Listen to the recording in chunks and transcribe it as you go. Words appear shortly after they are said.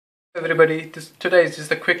Everybody, today is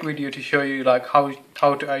just a quick video to show you like how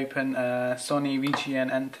to open a Sony VGN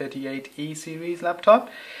N38E series laptop.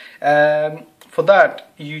 For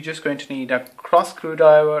that you're just going to need a cross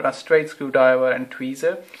screwdriver, a straight screwdriver and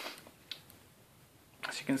tweezer.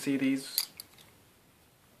 As you can see these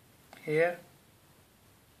here.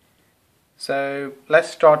 So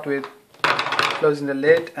let's start with closing the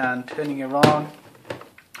lid and turning around.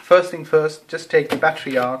 First thing first, just take the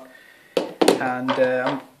battery out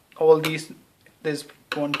and all these, there's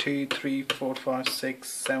 1, 2, 3, 4, 5, 6,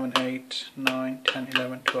 7, 8, 9, 10,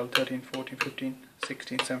 11, 12, 13, 14, 15,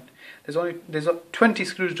 16, 17. There's 20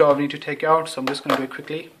 screws I need to take out, so I'm just going to do it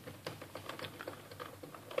quickly.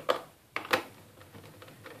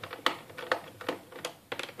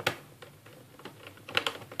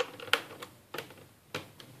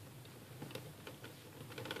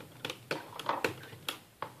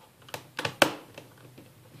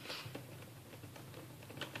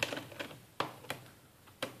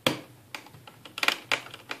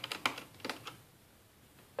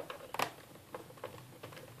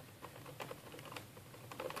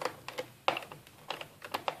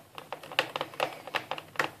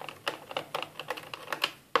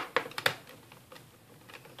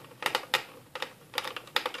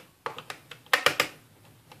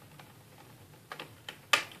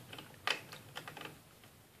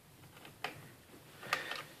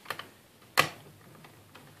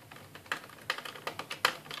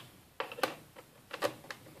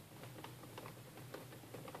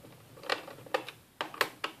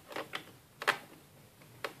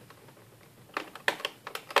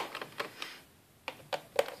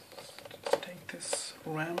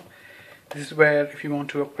 RAM. This is where, if you want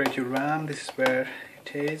to upgrade your RAM, this is where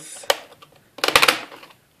it is.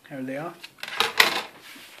 Here they are.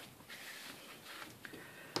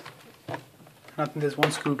 I think there's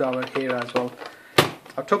one screwdriver here as well.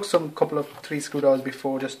 I took couple of 3 screwdrivers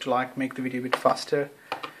before just to like make the video a bit faster.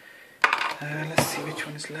 Let's see which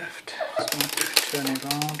one is left. Just going to turn it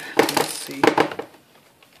around. Let's see.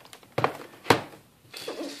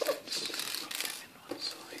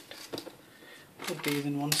 Put these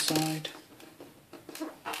in one side.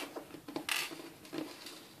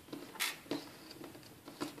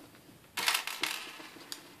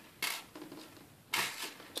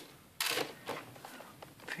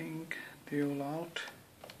 I think they're all out.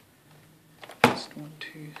 Just 1,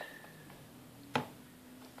 2.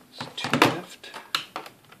 There's 2 left.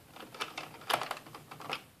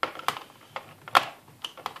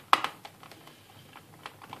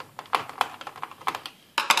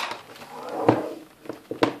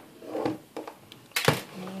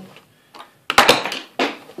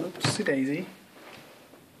 Oopsie daisy.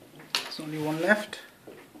 There's only one left.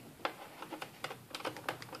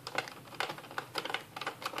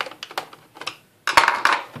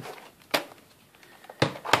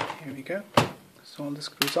 Here we go. So all the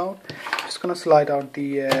screws out. Just gonna slide out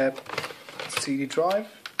the CD drive.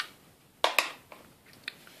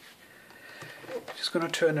 Just gonna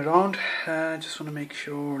turn it around. Just want to make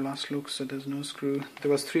sure last look so there's no screw.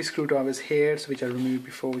 There was 3 screwdrivers here, so which I removed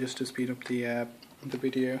before just to speed up the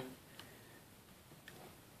video.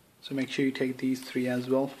 So make sure you take these 3 as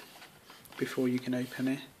well before you can open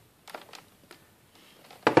it.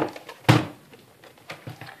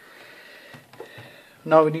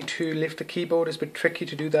 Now we need to lift the keyboard. It's a bit tricky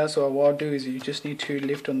to do that, so what I'll do is you just need to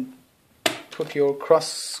lift and put your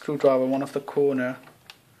cross screwdriver one of the corner.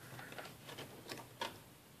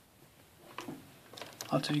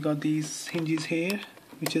 Also you got these hinges here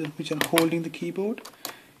which are holding the keyboard.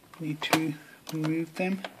 You need to remove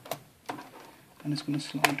them and it's going to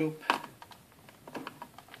slide up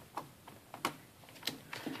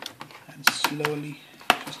and slowly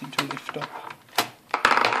just need to lift up.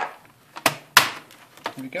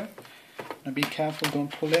 There we go. Now be careful,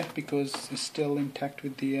 don't pull it because it's still intact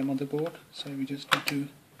with the motherboard, so we just need to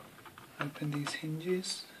open these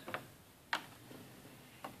hinges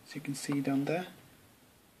as you can see down there.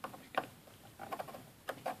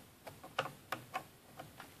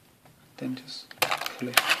 Then just pull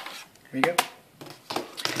it. Here we go.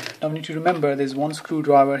 Now we need to remember there's one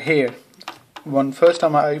screwdriver here. First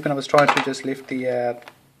time I opened, I was trying to just lift the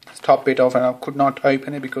top bit off and I could not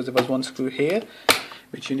open it because there was one screw here,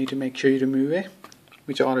 which you need to make sure you remove it,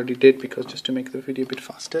 which I already did because just to make the video a bit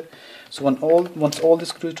faster. So once all the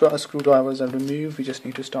screwdrivers are removed, we just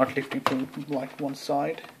need to start lifting from like one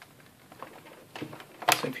side.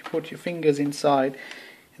 So if you put your fingers inside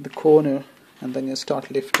in the corner and then you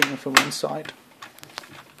start lifting from one side.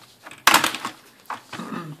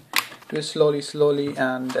 Do it slowly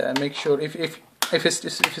and make sure if if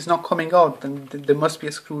it's not coming out, then there must be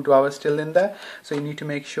a screwdriver still in there. So you need to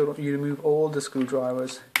make sure you remove all the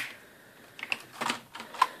screwdrivers.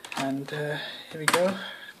 And here we go.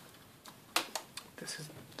 This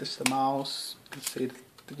is the mouse. You can see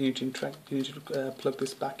you need to plug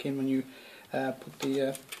this back in when you put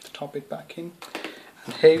the top bit back in.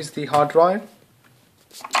 And here's the hard drive.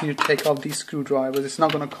 You need to take off these screwdrivers. It's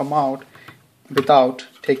not going to come out without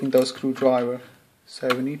taking those screwdrivers. So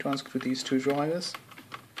we need to unscrew these two drivers.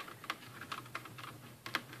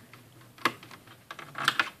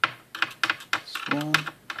 This one.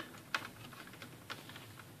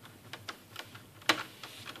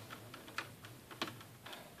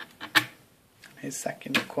 Here's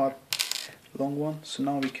second, quite long one. So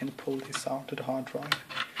now we can pull this out to the hard drive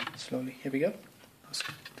slowly. Here we go.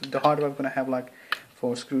 The hard drive is going to have like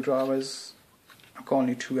 4 screwdrivers. I've got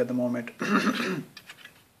only 2 at the moment. So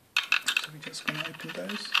we're just going to open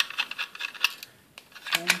those.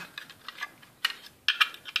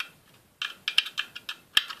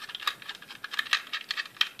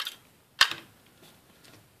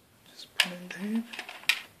 Just put in there.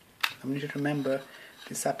 I need to remember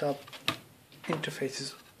the setup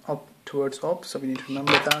interfaces up towards up, so we need to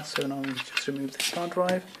remember that. So now we just remove the hard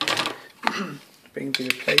drive, bring the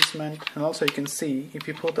replacement, and also you can see if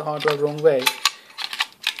you put the hard drive wrong way,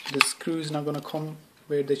 the screws are not going to come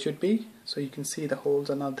where they should be. So you can see the holes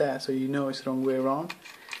are not there, so you know it's the wrong way around.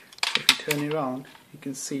 So if you turn it around, you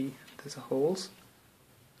can see there's the holes.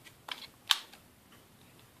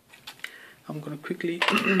 I'm going to quickly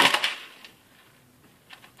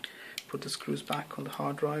put the screws back on the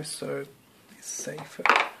hard drive so it's safer.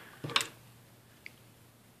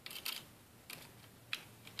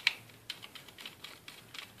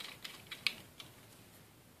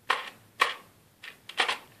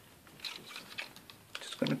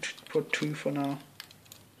 Just going to put 2 for now.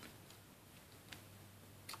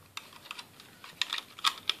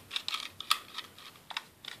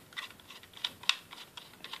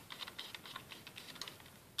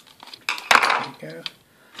 There we go.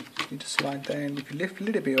 Just need to slide that in. If you lift a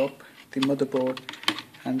little bit up the motherboard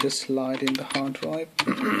and just slide in the hard drive.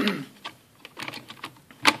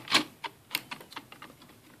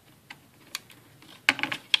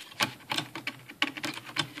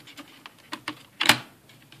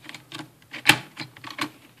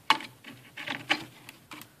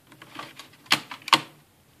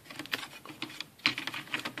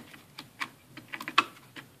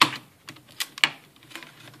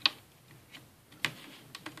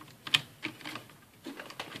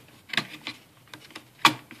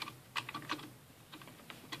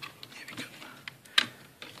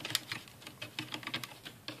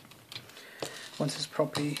 Once it's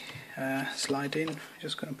properly slide in, I'm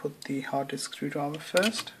just going to put the hard disk screwdriver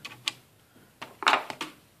first.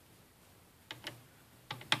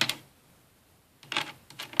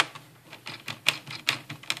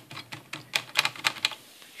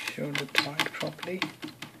 Make sure they're tied properly.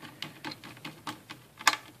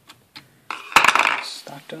 That's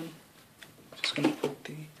that done. I'm just going to put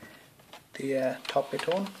the top bit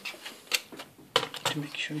on to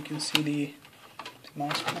make sure you can see the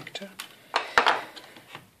mouse connector.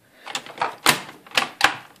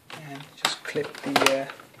 And just clip the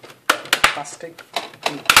plastic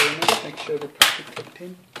in the corners, make sure the plastic clipped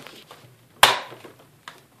in.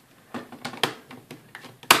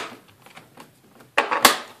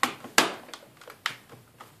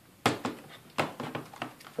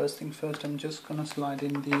 First thing first, I'm just gonna slide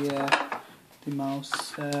in the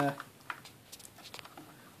mouse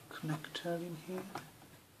connector in here.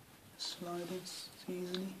 Slide it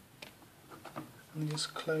easily, and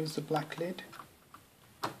just close the black lid.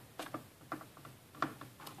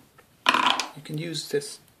 You can use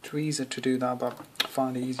this tweezer to do that, but I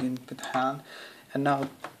find it easy with the hand. And now you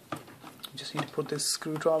just need to put this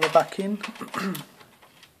screwdriver back in.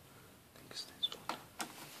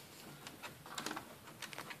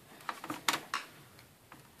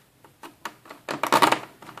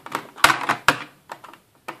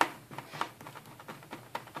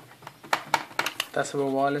 That's our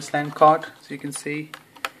wireless LAN card, so you can see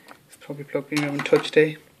it's probably plugged in. We haven't touched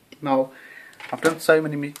it. Now, I've done so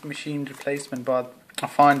many machine replacement, but I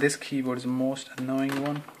find this keyboard is the most annoying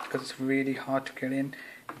one because it's really hard to get in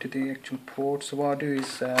to the actual port. So what I do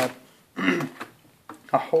is I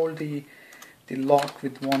hold the lock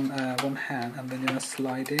with one hand and then just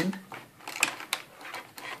slide in.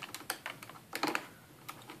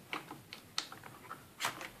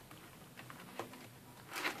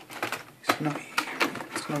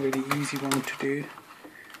 It's not really easy one to do,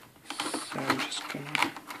 so I'm just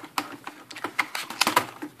gonna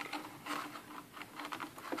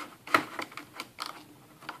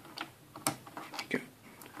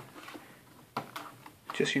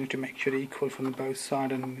Just you need to make sure they're equal from both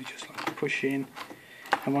sides, and we just like push in,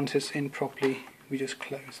 and once it's in properly we just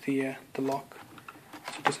close the lock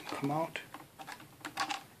so it doesn't come out.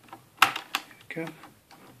 There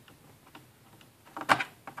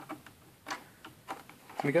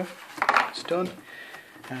we go, it's done.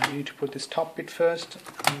 We need to put this top bit first,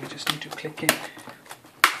 and we just need to click in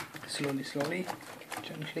slowly,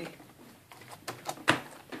 gently.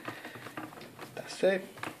 That's it.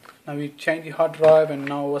 Now we change the hard drive, and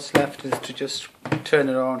now what's left is to just turn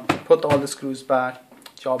it on, put all the screws back,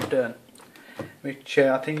 job done. Which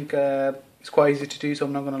I think it's quite easy to do, so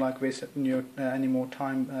I'm not going to like waste any more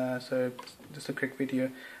time. So just a quick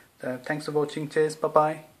video. Thanks for watching. Cheers. Bye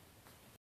bye.